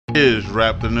is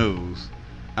Rap the News.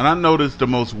 And I noticed the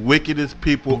most wickedest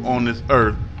people on this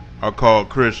earth are called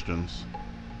Christians.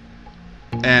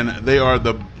 And they are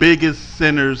the biggest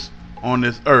sinners on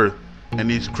this earth. And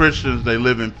these Christians, they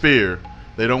live in fear.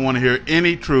 They don't want to hear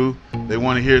any truth. They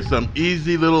want to hear some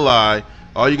easy little lie.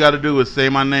 All you got to do is say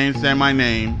my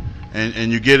name,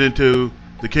 and you get into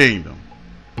the kingdom.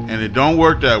 And it don't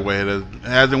work that way. It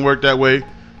hasn't worked that way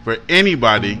for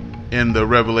anybody in the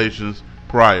Revelations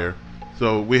prior.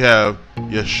 So we have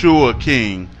Yeshua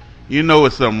King. You know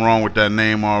it's something wrong with that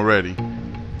name already.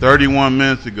 31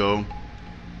 minutes ago,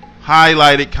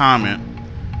 highlighted comment.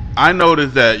 I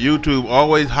noticed that YouTube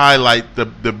always highlights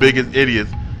the biggest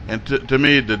idiots. And to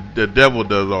me, the devil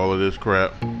does all of this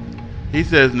crap. He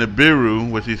says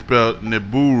Nibiru, which he spelled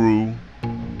Niburu,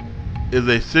 is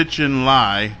a Sitchin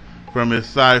lie from his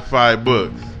sci-fi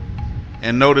books.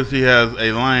 And notice he has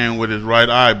a lion with his right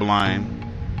eye blind.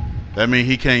 That means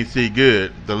he can't see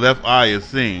good. The left eye is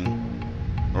seeing,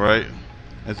 right?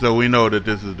 And so we know that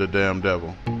this is the damn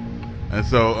devil. And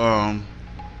so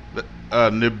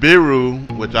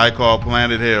Nibiru, which I call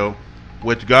planet hell,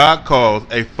 which God calls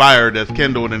a fire that's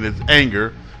kindled in his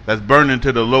anger, that's burning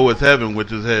to the lowest heaven,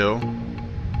 which is hell.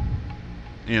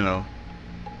 You know,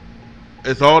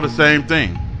 it's all the same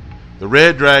thing. The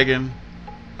red dragon,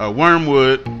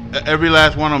 wormwood, every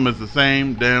last one of them is the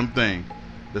same damn thing.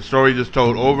 The story just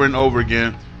told over and over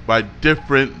again by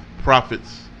different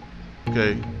prophets.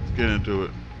 Okay, let's get into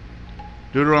it.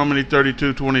 Deuteronomy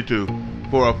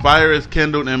 32:22. For a fire is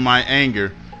kindled in my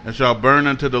anger, and shall burn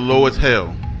unto the lowest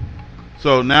hell.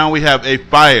 So now we have a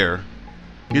fire.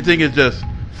 You think it's just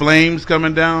flames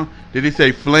coming down? Did he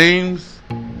say flames?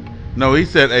 No, he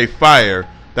said a fire.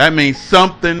 That means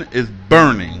something is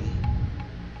burning.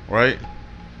 Right?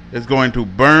 It's going to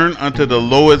burn unto the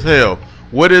lowest hell.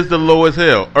 What is the lowest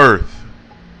hell? Earth.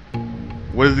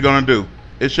 What is it going to do?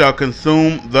 It shall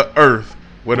consume the earth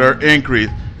with her increase.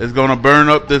 It's going to burn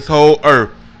up this whole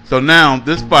earth. So now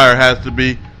this fire has to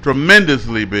be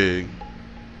tremendously big.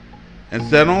 And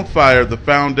set on fire the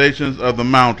foundations of the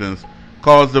mountains,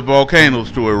 cause the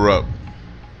volcanoes to erupt.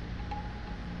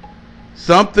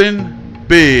 Something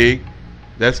big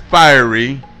that's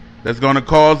fiery, that's going to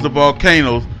cause the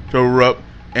volcanoes to erupt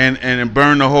and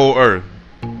burn the whole earth.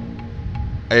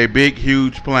 A big,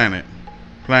 huge planet.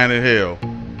 Planet hell.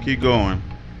 Keep going.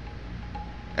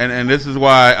 And this is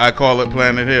why I call it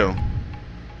planet hell.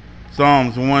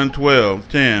 Psalms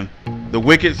 112:10. The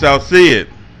wicked shall see it.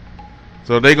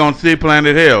 So they're going to see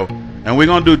planet hell. And we're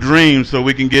going to do dreams so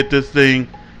we can get this thing,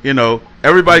 you know,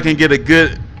 everybody can get a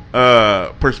good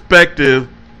perspective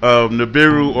of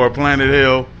Nibiru or planet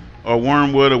hell or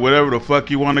wormwood or whatever the fuck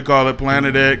you want to call it,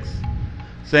 planet X.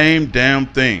 Same damn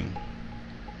thing.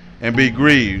 And be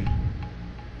grieved.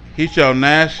 He shall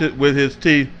gnash it with his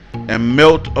teeth and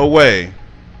melt away.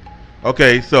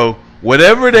 Okay, so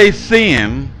whatever they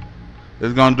seeing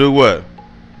is going to do what?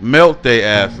 Melt their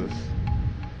asses.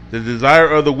 The desire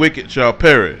of the wicked shall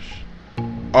perish.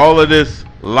 All of this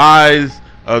lies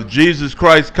of Jesus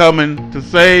Christ coming to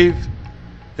save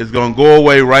is going to go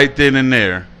away right then and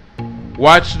there.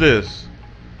 Watch this.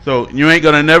 So you ain't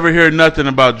going to never hear nothing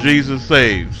about Jesus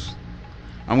saves.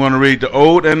 I'm going to read the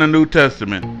Old and the New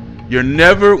Testament. You're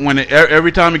never,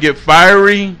 every time you get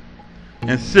fiery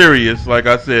and serious, like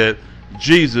I said,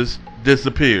 Jesus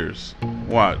disappears.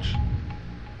 Watch.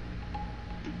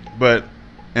 But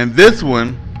in this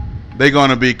one, they're going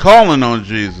to be calling on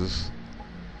Jesus,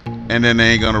 and then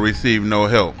they ain't going to receive no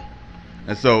help.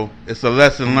 And so it's a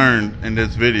lesson learned in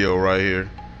this video right here.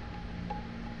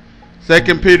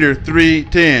 2 Peter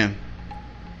 3:10.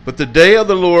 But the day of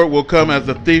the Lord will come as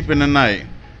a thief in the night,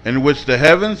 in which the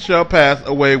heavens shall pass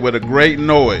away with a great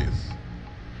noise.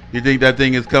 You think that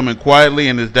thing is coming quietly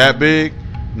and is that big?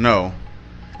 No.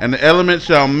 And the elements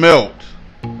shall melt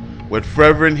with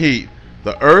fervent heat.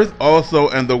 The earth also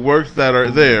and the works that are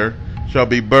there shall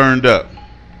be burned up.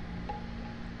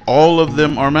 All of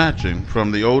them are matching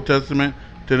from the Old Testament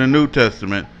to the New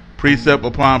Testament, precept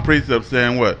upon precept,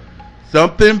 saying what?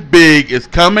 Something big is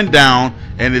coming down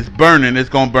and it's burning. It's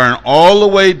going to burn all the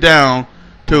way down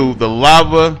to the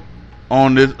lava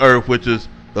on this earth, which is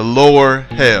the lower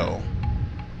hell.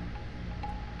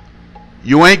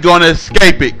 You ain't going to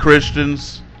escape it,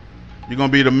 Christians. You're going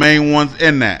to be the main ones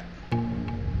in that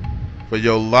for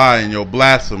your lie and your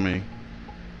blasphemy.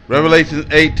 Revelation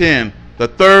 8:10. The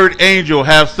third angel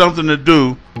has something to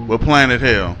do with planet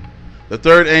hell. The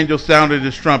third angel sounded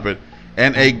his trumpet,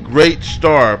 and a great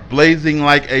star, blazing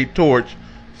like a torch,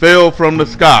 fell from the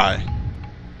sky.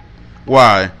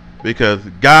 Why? Because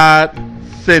God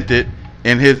sent it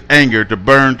in his anger to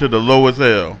burn to the lowest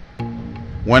hell.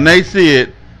 When they see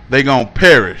it, they gonna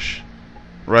perish,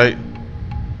 right?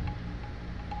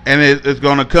 And it's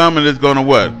gonna come and it's gonna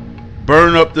what?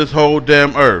 Burn up this whole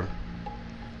damn earth.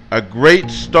 A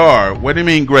great star. What do you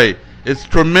mean great? It's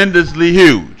tremendously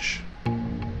huge.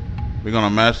 We're gonna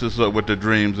match this up with the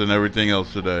dreams and everything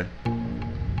else today.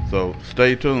 So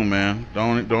stay tuned, man.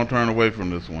 Don't turn away from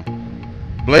this one.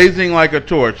 Blazing like a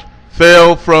torch,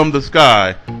 fell from the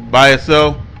sky by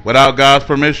itself without God's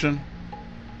permission?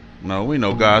 No, we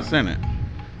know God sent it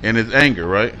in his anger,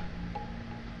 right?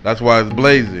 That's why it's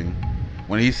blazing.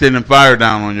 When he's sending fire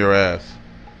down on your ass,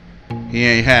 he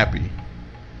ain't happy.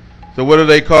 So what do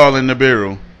they call in the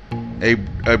Bible?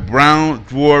 A brown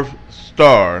dwarf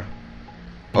star.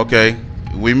 Okay,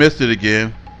 we missed it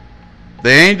again. The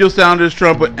angel sounded his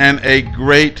trumpet, and a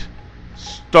great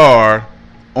star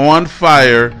on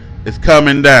fire is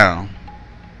coming down.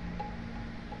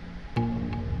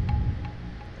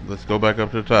 Let's go back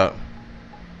up to the top.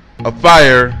 A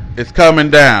fire is coming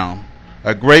down.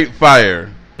 A great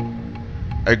fire.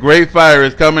 A great fire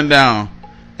is coming down,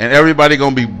 and everybody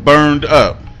gonna be burned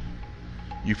up.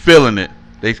 You feeling it?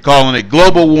 They calling it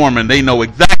global warming. They know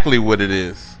exactly what it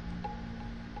is.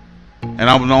 And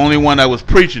I was the only one that was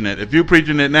preaching it. If you're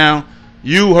preaching it now,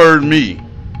 you heard me.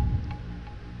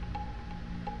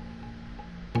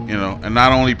 You know, and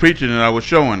not only preaching it, I was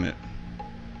showing it.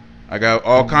 I got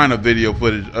all kind of video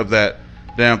footage of that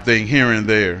damn thing here and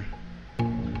there.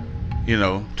 You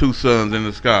know, 2 suns in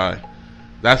the sky.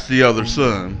 That's the other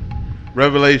sun.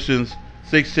 Revelations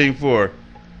 16:4.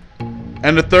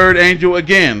 And the third angel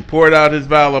again poured out his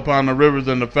vial upon the rivers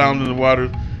and the fountains of waters,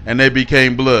 and they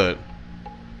became blood.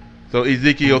 So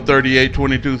Ezekiel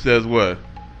 38:22 says what?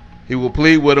 He will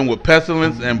plead with them with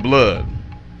pestilence and blood,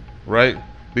 right?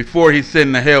 Before he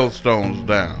send the hailstones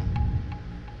down.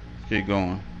 Keep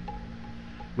going.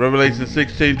 Revelation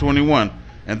 16:21.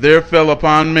 And there fell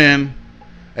upon men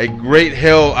a great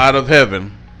hail out of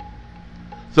heaven.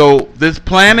 So this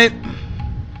planet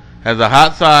has a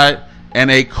hot side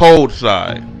and a cold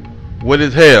side. What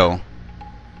is hell?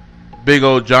 Big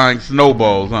old giant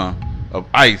snowballs, huh? Of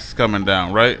ice coming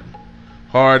down, right?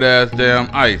 Hard ass damn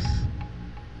ice.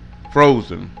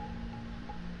 Frozen.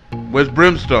 Where's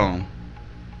brimstone?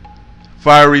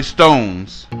 Fiery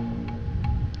stones.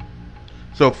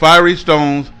 So fiery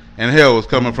stones and hell is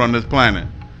coming from this planet.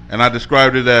 And I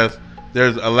described it as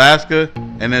there's Alaska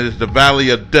and there's the Valley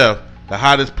of Death, the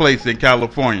hottest place in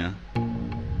California.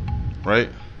 Right?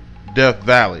 Death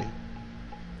Valley.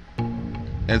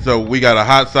 And so we got a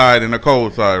hot side and a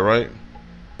cold side, right?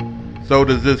 So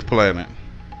does this planet.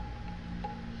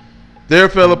 There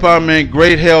fell upon men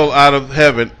great hail out of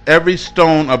heaven, every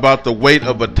stone about the weight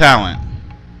of a talent.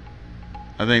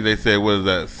 I think they said, what is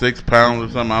that, 6 pounds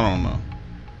or something? I don't know.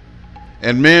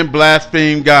 And men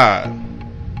blasphemed God.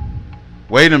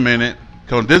 Wait a minute,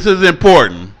 because this is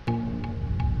important.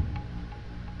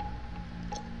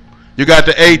 You got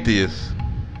the atheists.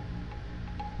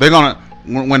 They're going to,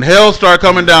 when hell start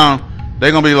coming down,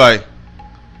 they're going to be like,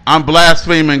 I'm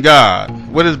blaspheming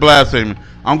God. What is blaspheming?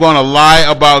 I'm going to lie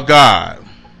about God.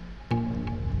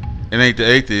 It ain't the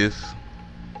atheists.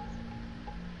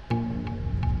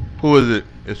 Who is it?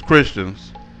 It's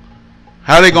Christians.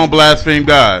 How are they going to blaspheme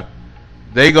God?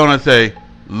 They're going to say,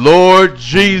 Lord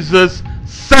Jesus,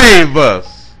 save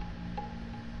us.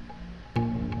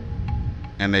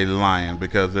 And they lying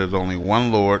because there's only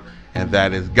one Lord, and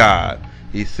that is God.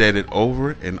 He said it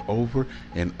over and over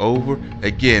and over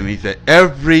again. He said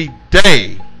every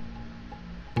day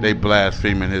they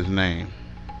blaspheming his name,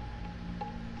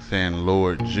 saying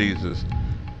Lord Jesus.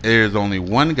 There is only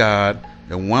one God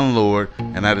and one Lord,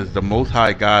 and that is the Most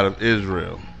High God of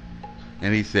Israel.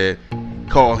 And he said,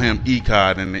 call him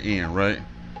Echad in the end, right?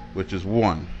 Which is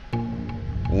one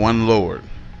Lord.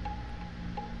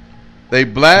 They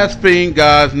blaspheme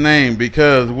God's name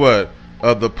because what?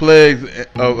 Of the plagues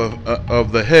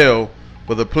of the hell,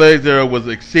 for the plagues there was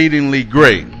exceedingly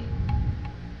great.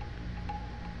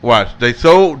 Watch, they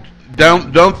so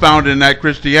dumbfounded in that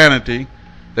Christianity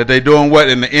that they doing what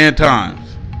in the end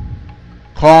times?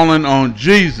 Calling on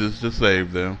Jesus to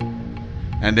save them.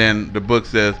 And then the book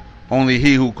says, only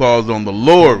he who calls on the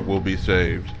Lord will be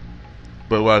saved.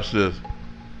 But watch this.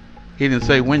 He didn't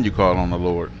say when you call on the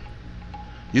Lord.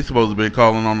 You're supposed to be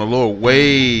calling on the Lord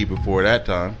way before that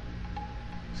time.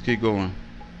 Let's keep going.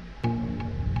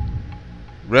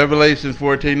 Revelation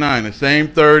 14:9. The same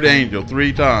third angel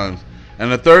 3 times.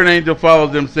 And the third angel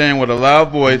followed them, saying with a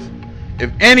loud voice,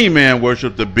 if any man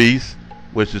worship the beast,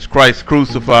 which is Christ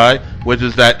crucified, which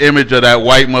is that image of that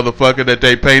white motherfucker that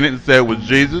they painted and said was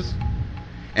Jesus,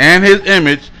 and his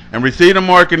image, and receive a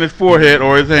mark in his forehead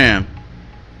or his hand,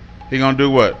 he gonna do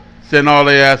what? Send all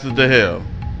their asses to hell.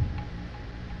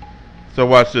 So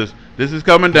watch this. This is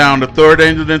coming down. The third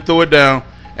angel then threw it down,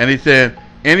 and he said,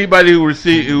 anybody who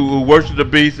worships the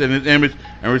beast in his image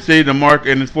and receives the mark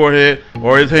in his forehead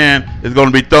or his hand is going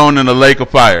to be thrown in the lake of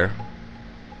fire.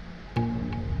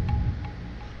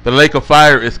 The lake of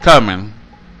fire is coming.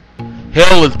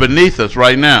 Hell is beneath us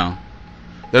right now.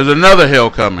 There's another hell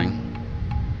coming.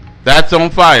 That's on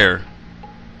fire.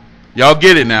 Y'all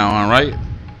get it now, all right?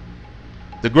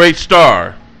 The great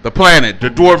star, the planet, the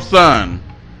dwarf sun.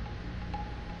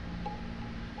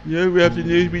 Yeah, we have to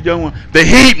need to be done. The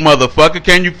heat, motherfucker.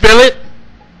 Can you feel it?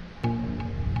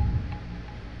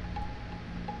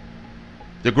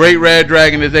 The great red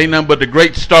dragon is ain't nothing but the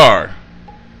great star.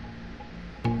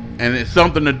 And it's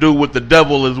something to do with the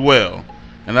devil as well.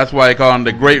 And that's why they call him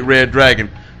the great red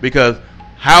dragon. Because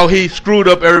how he screwed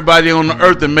up everybody on the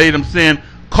earth and made them sin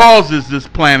causes this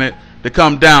planet to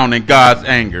come down in God's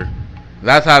anger.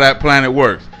 That's how that planet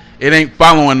works. It ain't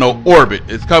following no orbit.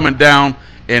 It's coming down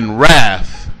in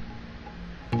wrath.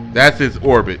 That's its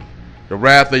orbit. The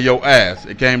wrath of your ass.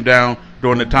 It came down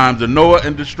during the times of Noah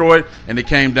and destroyed, and it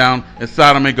came down in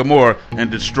Sodom and Gomorrah and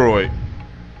destroyed.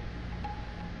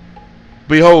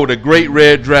 Behold, a great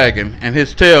red dragon, and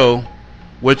his tail,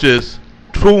 which is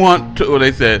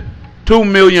 2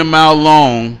 million mile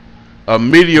long, of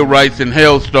meteorites and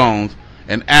hailstones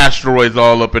and asteroids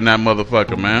all up in that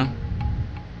motherfucker, man.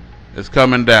 It's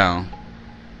coming down.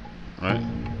 Right?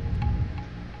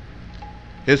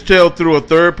 His tail threw a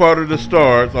third part of the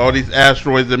stars, all these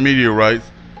asteroids and meteorites,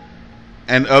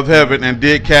 and of heaven, and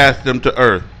did cast them to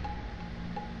earth.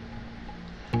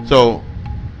 So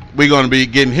we're going to be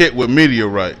getting hit with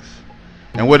meteorites.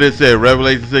 And what it said,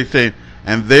 Revelation 16,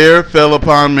 and there fell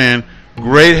upon men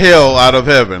great hail out of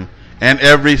heaven, and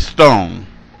every stone.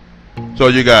 So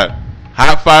you got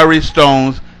hot fiery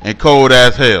stones and cold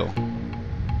ass hail.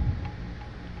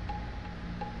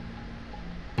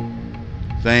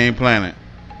 Same planet.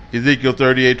 Ezekiel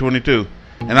 38:22.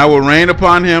 And I will rain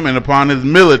upon him and upon his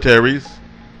militaries,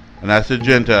 and that's the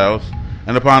Gentiles,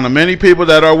 and upon the many people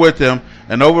that are with him,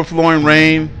 an overflowing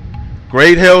rain,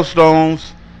 great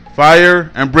hailstones,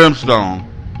 fire, and brimstone.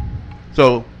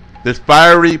 So this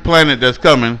fiery planet that's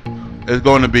coming is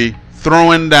going to be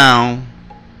throwing down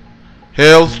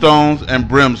hailstones and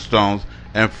brimstones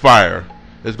and fire.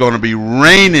 It's going to be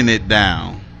raining it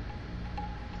down.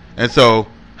 And so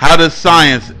how does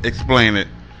science explain it?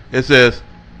 It says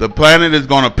the planet is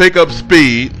going to pick up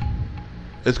speed.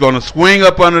 It's going to swing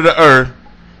up under the earth,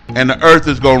 and the earth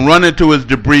is going to run into its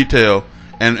debris tail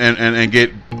and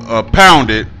get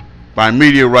pounded by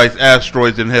meteorites,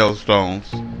 asteroids, and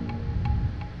hailstones.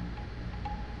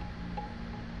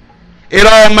 It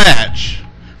all match.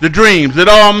 The dreams, it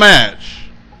all match.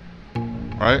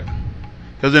 Right?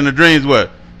 Because in the dreams,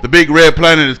 what? The big red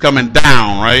planet is coming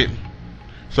down, right?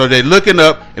 So they're looking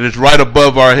up, and it's right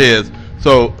above our heads.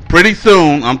 So pretty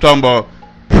soon, I'm talking about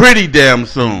pretty damn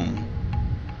soon,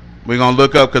 we're going to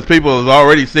look up, because people is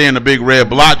already seeing the big red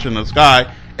blotch in the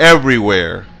sky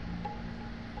everywhere.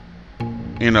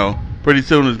 You know, pretty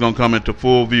soon it's going to come into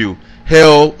full view.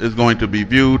 Hell is going to be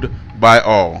viewed by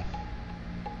all.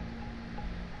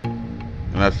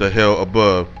 And that's the hell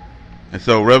above. And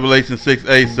so Revelation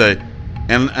 6:8 say,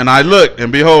 and I looked,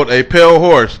 and behold, a pale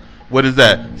horse. What is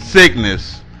that?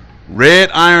 Sickness. Red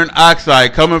iron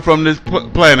oxide coming from this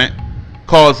planet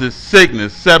causes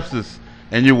sickness, sepsis,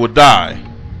 and you will die.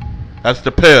 That's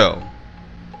the pale.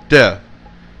 Death.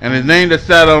 And his name that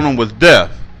sat on him was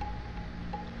Death.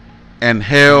 And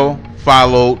hell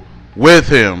followed with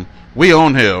him. We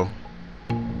own hell.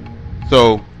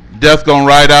 So death gonna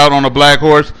ride out on a black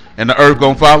horse and the earth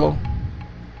gonna follow?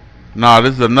 Nah,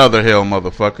 this is another hell,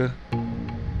 motherfucker.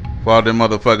 For all them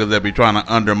motherfuckers that be trying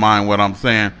to undermine what I'm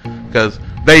saying, because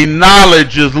they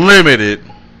knowledge is limited.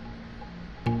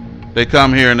 They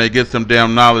come here and they get some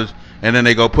damn knowledge, and then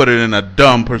they go put it in a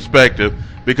dumb perspective,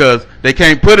 because they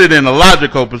can't put it in a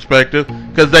logical perspective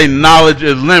because their knowledge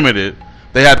is limited.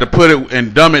 They have to put it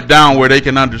and dumb it down where they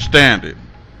can understand it.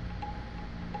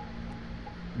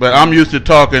 But I'm used to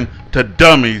talking to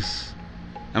dummies,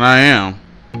 and I am.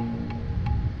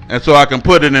 And so I can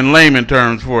put it in layman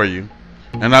terms for you.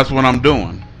 And that's what I'm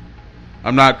doing.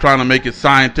 I'm not trying to make it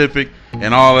scientific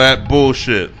and all that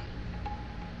bullshit.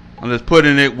 I'm just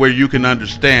putting it where you can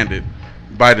understand it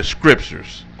by the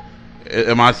scriptures.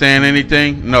 Am I saying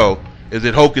anything? No. Is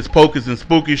it hocus pocus and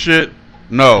spooky shit?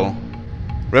 No.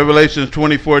 Revelation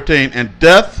 20:14. And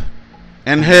death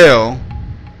and hell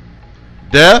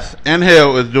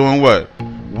is doing what?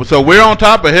 So we're on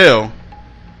top of hell.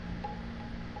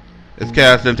 It's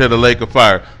cast into the lake of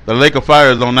fire. The lake of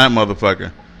fire is on that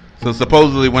motherfucker. So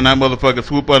supposedly when that motherfucker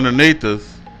swoop underneath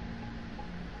us,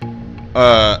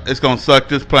 it's gonna suck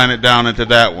this planet down into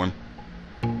that one.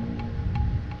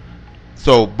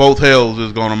 So both hells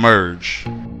is gonna merge.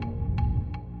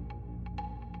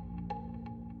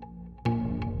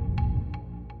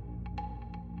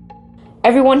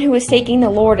 Everyone who was seeking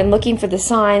the Lord and looking for the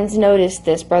signs noticed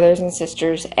this, brothers and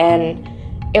sisters, and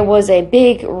it was a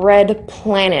big red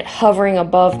planet hovering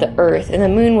above the earth, and the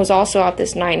moon was also out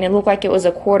this night, and it looked like it was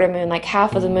a quarter moon, like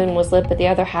half of the moon was lit, but the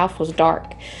other half was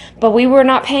dark. But we were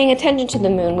not paying attention to the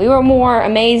moon. We were more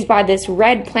amazed by this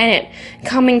red planet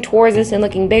coming towards us and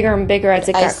looking bigger and bigger as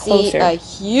it got closer. I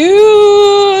see a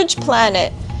huge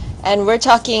planet, and we're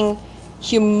talking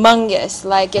humongous,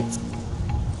 like it's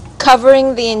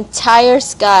covering the entire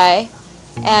sky,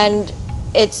 and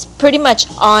it's pretty much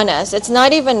on us. It's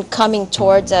not even coming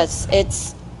towards us,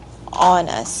 it's on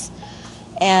us.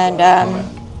 And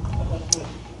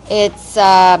it's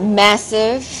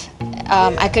massive.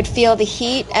 I could feel the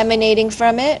heat emanating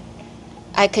from it.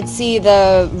 I could see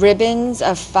the ribbons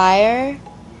of fire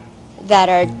that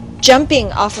are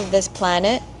jumping off of this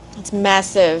planet. It's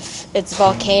massive, it's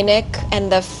volcanic,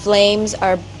 and the flames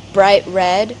are bright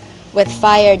red with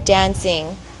fire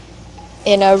dancing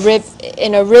in a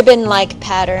ribbon-like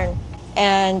pattern.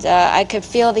 And I could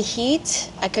feel the heat.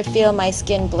 I could feel my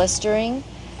skin blistering.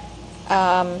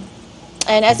 And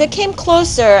as it came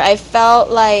closer, I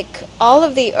felt like all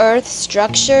of the Earth's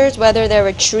structures, whether there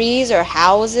were trees or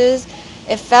houses,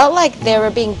 it felt like they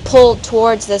were being pulled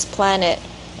towards this planet.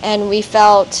 And we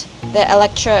felt the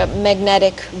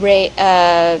electromagnetic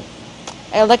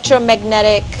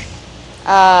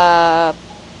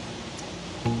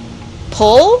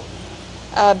pull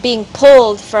being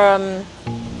pulled from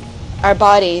our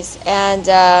bodies, and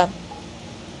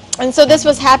so this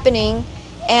was happening,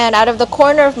 and out of the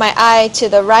corner of my eye to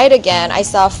the right again, I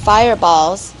saw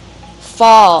fireballs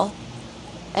fall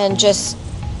and just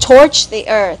torch the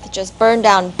earth, just burn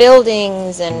down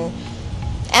buildings and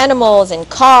animals and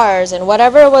cars and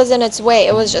whatever was in its way.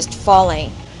 It was just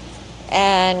falling,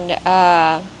 and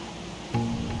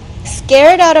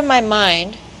scared out of my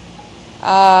mind.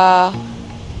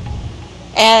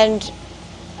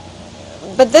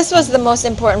 But this was the most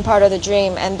important part of the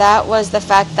dream, and that was the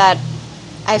fact that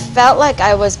I felt like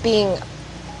I was being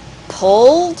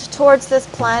pulled towards this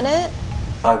planet.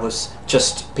 I was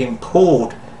just being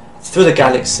pulled through the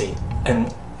galaxy,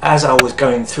 and as I was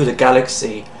going through the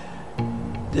galaxy,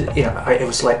 you know, it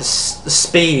was like the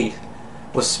speed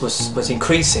was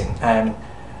increasing, and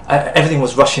everything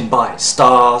was rushing by,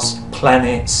 stars,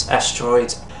 planets,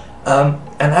 asteroids. And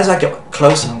as I got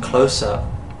closer and closer,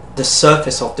 the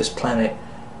surface of this planet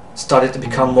started to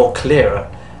become more clearer,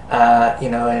 you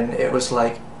know, and it was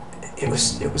like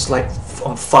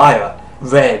on fire,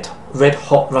 red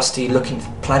hot, rusty looking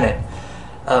planet.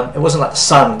 It wasn't like the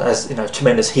sun, as you know,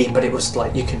 tremendous heat, but it was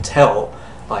like, you can tell,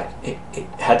 like it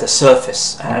had a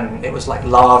surface, and it was like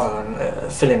lava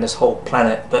and filling this whole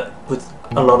planet, but with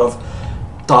a lot of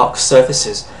dark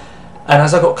surfaces. And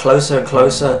as I got closer and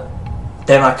closer,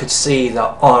 then I could see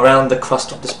that around the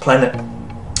crust of this planet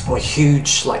were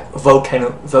huge, like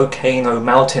volcano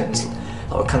mountains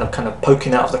that were kind of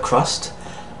poking out of the crust,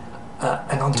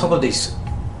 and on top of these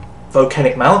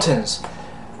volcanic mountains,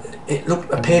 it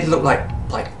appeared to look like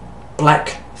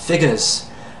black figures.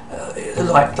 It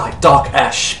looked like dark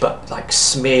ash, but like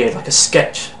smeared, like a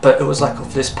sketch. But it was like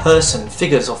of this person,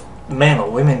 figures of men or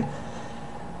women,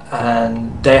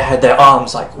 and they had their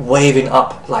arms like waving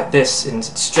up like this and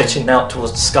stretching out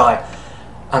towards the sky.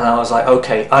 And I was like,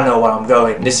 okay, I know where I'm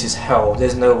going. This is hell.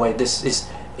 There's no way this is,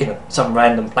 you know, some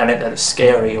random planet that is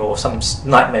scary or some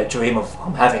nightmare dream of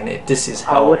I'm having it. This is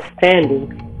hell. I was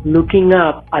standing looking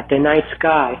up at the night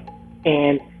sky,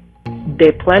 and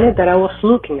the planet that I was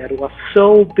looking at was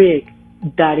so big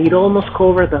that it almost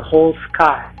covered the whole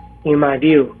sky in my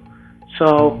view.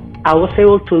 So I was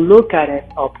able to look at it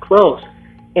up close.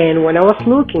 And when I was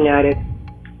looking at it,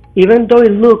 even though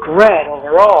it looked red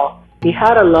overall, it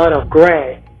had a lot of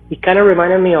gray. It kind of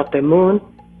reminded me of the moon,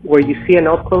 where you see an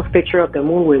up-close picture of the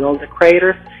moon with all the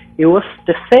craters. It was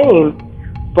the same,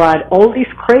 but all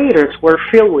these craters were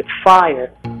filled with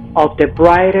fire of the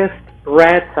brightest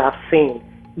reds I've seen.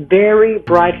 Very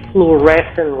bright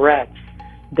fluorescent reds.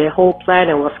 The whole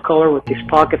planet was covered with these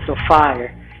pockets of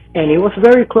fire, and it was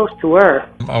very close to Earth.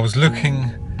 I was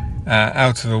looking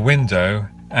out of a window,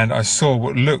 and I saw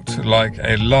what looked like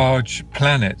a large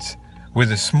planet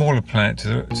with a smaller planet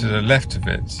to the left of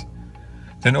it.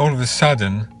 Then all of a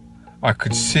sudden, I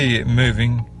could see it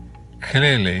moving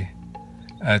clearly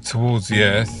towards the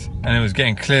Earth, and it was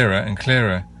getting clearer and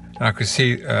clearer. And I could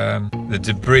see the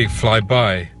debris fly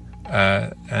by,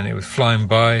 and it was flying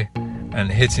by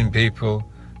and hitting people,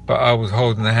 but I was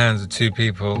holding the hands of two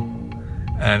people,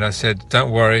 and I said,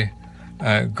 don't worry,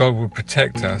 God will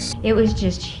protect us. It was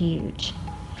just huge.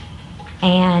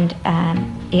 And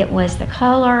it was the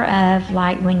color of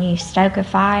like when you stoke a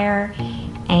fire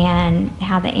and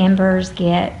how the embers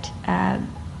get,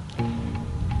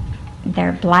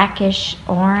 they're blackish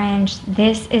orange.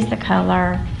 This is the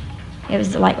color. It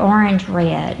was like orange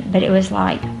red, but it was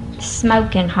like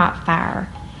smoking hot fire.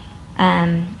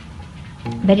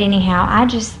 But anyhow, I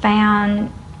just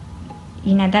found,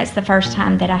 you know, that's the first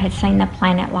time that I had seen the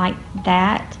planet like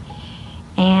that.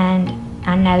 And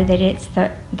I know that it's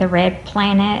the red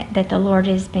planet that the Lord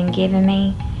has been giving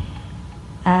me.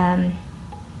 And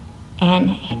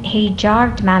he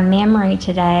jogged my memory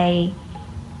today,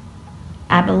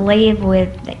 I believe,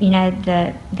 with, you know,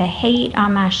 the heat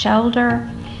on my shoulder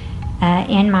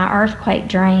in my earthquake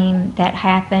dream that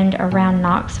happened around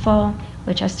Knoxville,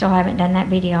 which I still haven't done that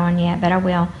video on yet, but I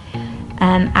will.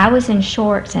 I was in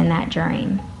shorts in that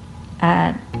dream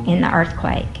in the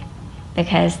earthquake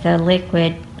because the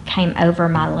liquid came over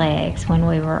my legs when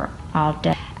we were all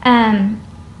done.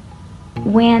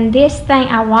 When this thing,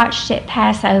 I watched it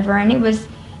pass over, and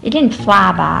it didn't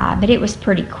fly by, but it was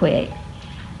pretty quick.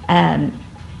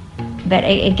 But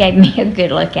it gave me a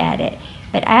good look at it.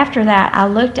 But after that,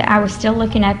 I was still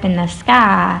looking up in the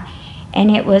sky, and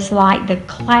it was like the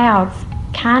clouds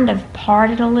kind of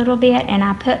parted a little bit, and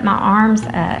I put my arms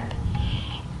up,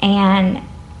 and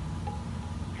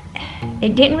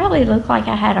it didn't really look like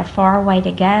I had a far way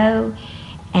to go,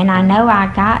 and I know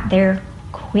I got there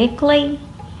quickly,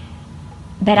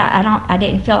 but I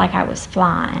didn't feel like I was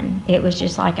flying. It was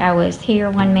just like I was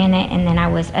here one minute and then I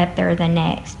was up there the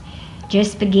next,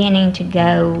 just beginning to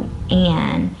go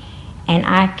in, and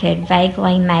I could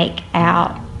vaguely make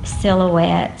out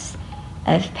silhouettes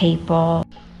of people.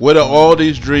 What do all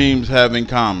these dreams have in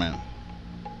common?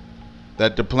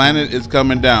 That the planet is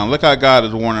coming down. Look how God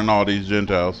is warning all these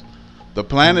Gentiles. The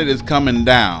planet is coming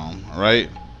down, right?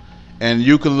 And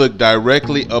you can look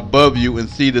directly above you and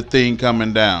see the thing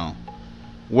coming down.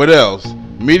 What else?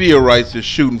 Meteorites is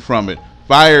shooting from it.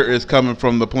 Fire is coming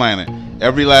from the planet.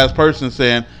 Every last person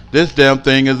saying, this damn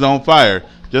thing is on fire.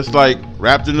 Just like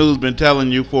Raptor News been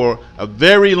telling you for a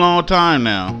very long time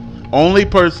now. Only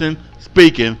person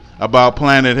speaking about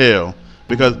planet hell.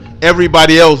 Because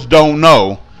everybody else don't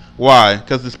know. Why?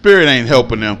 Because the Spirit ain't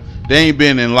helping them. They ain't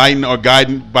been enlightened or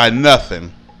guided by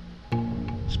nothing.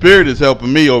 Spirit is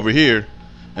helping me over here.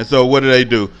 And so what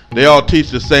do? They all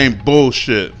teach the same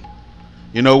bullshit.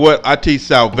 You know what? I teach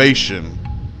salvation.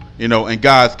 You know, and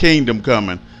God's kingdom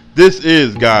coming. This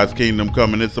is God's kingdom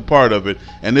coming. It's a part of it.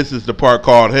 And this is the part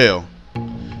called hell.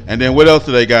 And then what else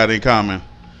do they got in common?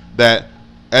 That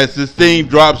as this thing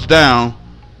drops down,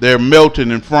 they're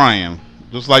melting and frying.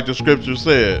 Just like the scripture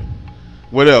said.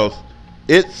 What else?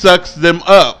 It sucks them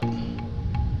up.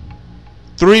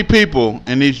 3 people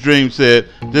in these dreams said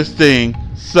this thing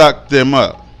sucked them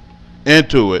up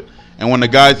into it. And when the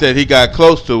guy said he got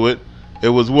close to it, it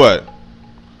was what?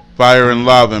 Fire and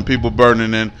lava and people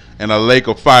burning in and a lake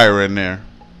of fire in there.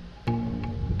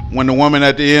 When the woman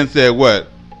at the end said what?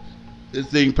 This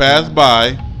thing passed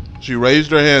by, she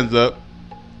raised her hands up,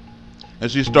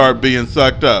 and she started being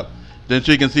sucked up. Then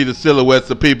she can see the silhouettes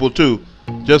of people too,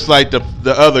 just like the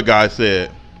other guy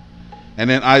said. And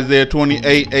then Isaiah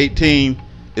 28:18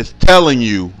 is telling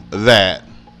you that.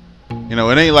 You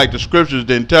know, it ain't like the scriptures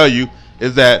didn't tell you.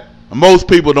 Is that most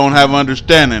people don't have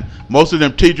understanding. Most of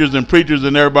them teachers and preachers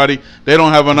and everybody, they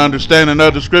don't have an understanding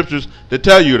of the scriptures to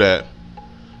tell you that.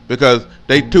 Because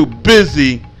they too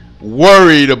busy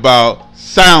worried about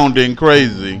sounding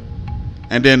crazy.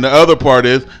 And then the other part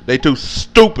is they too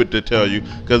stupid to tell you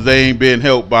because they ain't been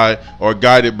helped by or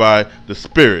guided by the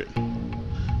Spirit.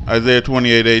 Isaiah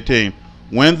 28:18.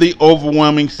 When the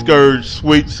overwhelming scourge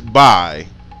sweeps by,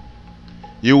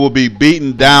 you will be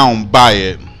beaten down by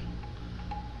it.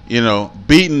 You know,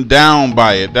 beaten down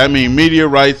by it. That means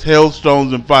meteorites,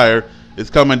 hailstones, and fire is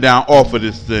coming down off of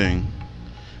this thing.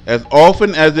 As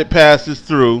often as it passes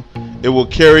through, it will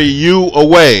carry you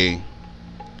away.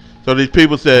 So these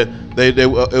people said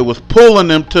it was pulling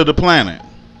them to the planet.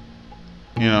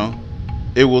 You know,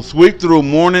 it will sweep through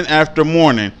morning after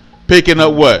morning, picking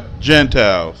up what?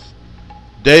 Gentiles.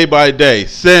 Day by day,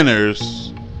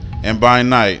 sinners, and by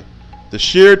night. The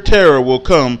sheer terror will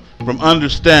come from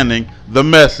understanding the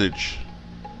message.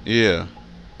 Yeah.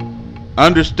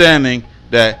 Understanding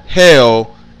that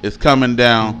hell is coming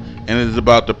down and it is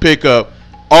about to pick up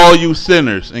all you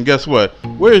sinners. And guess what?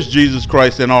 Where's Jesus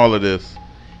Christ in all of this?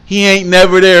 He ain't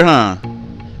never there, huh?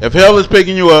 If hell is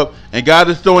picking you up and God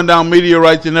is throwing down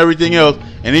meteorites and everything else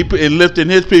and lifting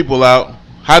his people out,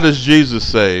 how does Jesus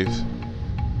save?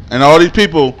 And all these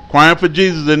people crying for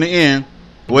Jesus in the end,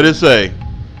 what did it say?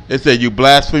 It said, you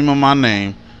blaspheme my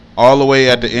name all the way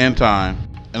at the end time.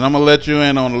 And I'm going to let you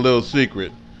in on a little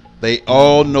secret. They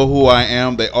all know who I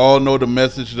am. They all know the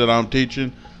message that I'm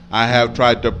teaching. I have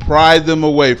tried to pry them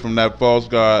away from that false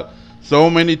God so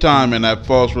many times in that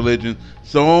false religion.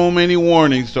 So many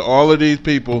warnings to all of these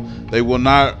people. They will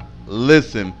not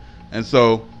listen. And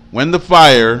so when the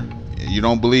fire, you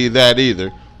don't believe that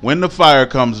either, when the fire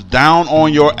comes down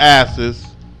on your asses,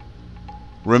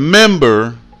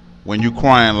 remember when you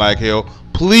crying like hell,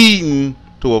 pleading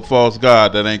to a false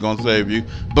God that ain't going to save you,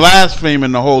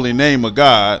 blaspheming the holy name of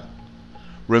God,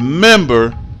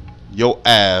 remember your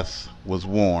ass was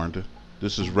warned.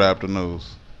 This is Rap the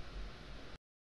News.